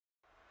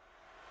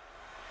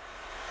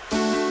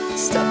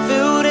Stop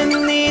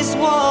building these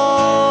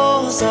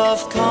walls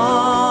of concrete.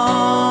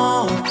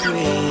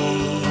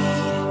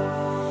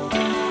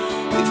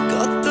 We've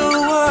got the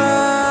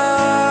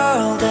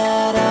world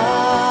at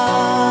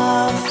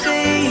our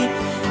feet.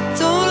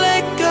 Don't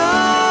let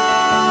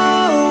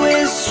go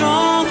is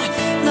strong.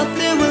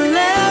 Nothing will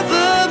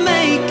ever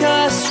make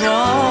us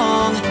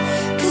strong.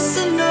 'Cause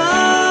I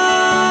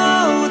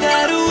know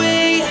that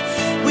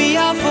we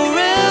are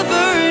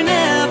forever and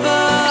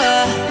ever.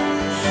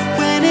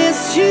 When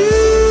it's you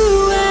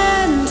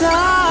and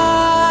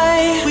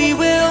I, we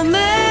will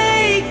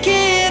make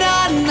it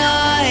at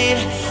night.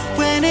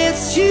 When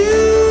it's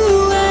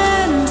you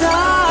and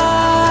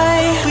I,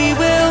 we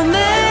will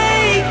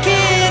make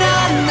it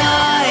at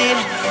night.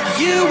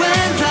 You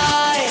and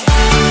I.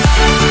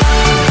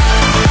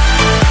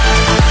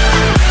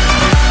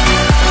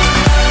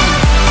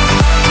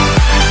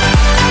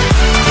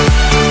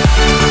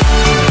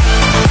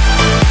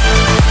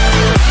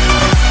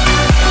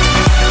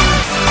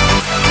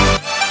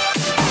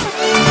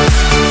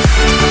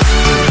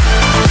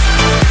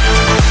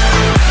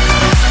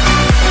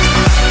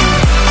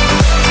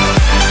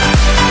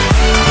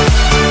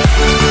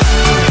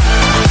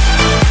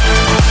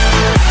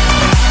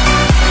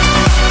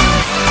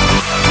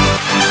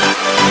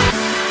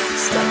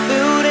 Stop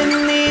building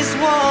these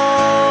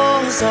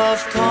walls of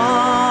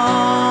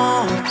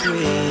concrete.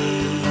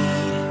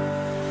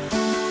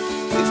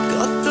 We've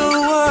got the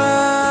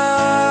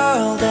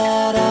world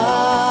at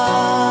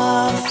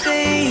our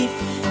feet.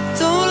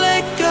 Don't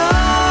let go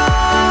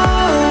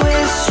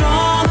is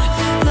strong.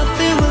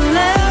 Nothing will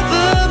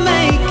ever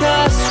make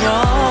us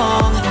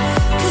strong.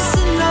 'Cause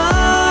I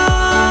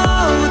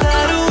know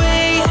that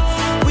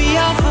we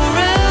are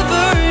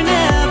forever and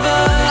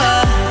ever.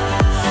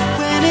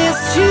 When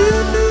it's you.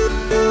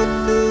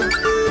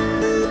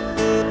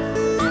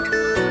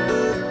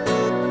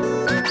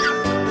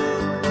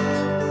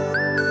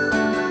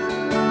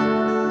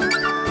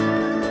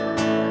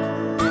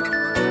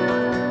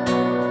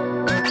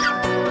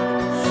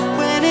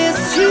 When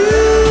it's you